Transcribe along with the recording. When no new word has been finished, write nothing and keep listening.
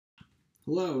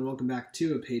Hello and welcome back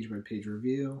to a page-by-page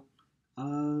review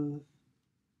of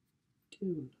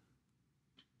Dune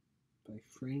by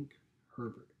Frank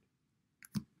Herbert.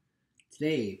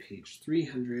 Today, page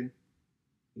 300,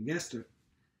 you guessed it,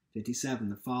 57,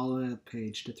 the follow-up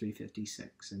page to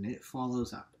 356, and it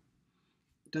follows up.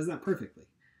 It does that perfectly.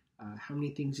 How many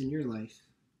things in your life,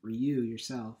 or you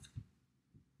yourself,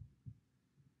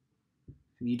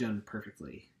 have you done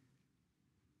perfectly?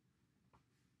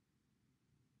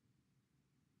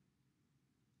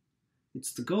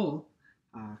 It's the goal.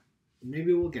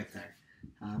 Maybe we'll get there.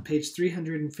 Page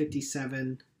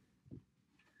 357,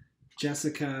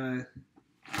 Jessica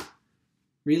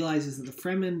realizes that the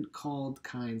Fremen called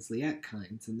Kynes Liet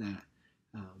Kynes, and that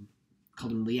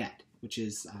called him Liet, which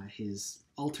is his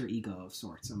alter ego of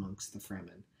sorts amongst the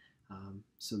Fremen.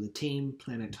 So the tame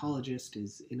planetologist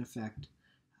is, in effect,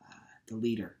 the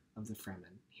leader of the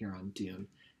Fremen here on Dune.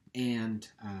 And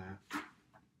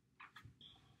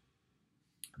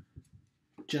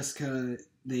Jessica,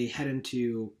 they head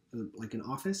into like an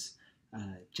office.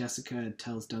 Jessica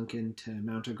tells Duncan to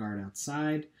mount a guard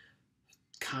outside.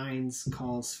 Kynes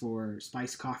calls for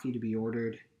spiced coffee to be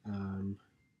ordered, and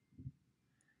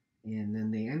then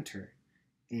they enter.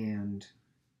 And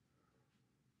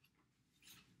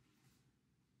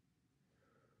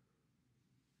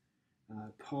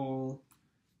Paul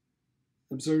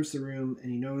observes the room,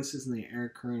 and he notices in the air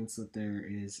currents that there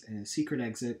is a secret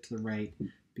exit to the right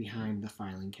behind the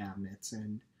filing cabinets,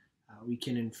 and we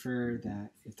can infer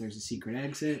that if there's a secret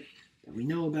exit that we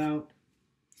know about,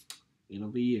 it'll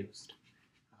be used.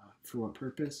 For what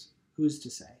purpose? Who's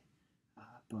to say?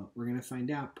 But we're going to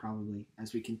find out probably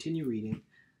as we continue reading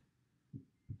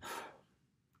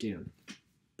Dune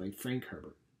by Frank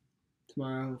Herbert.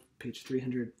 Tomorrow, page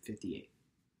 358.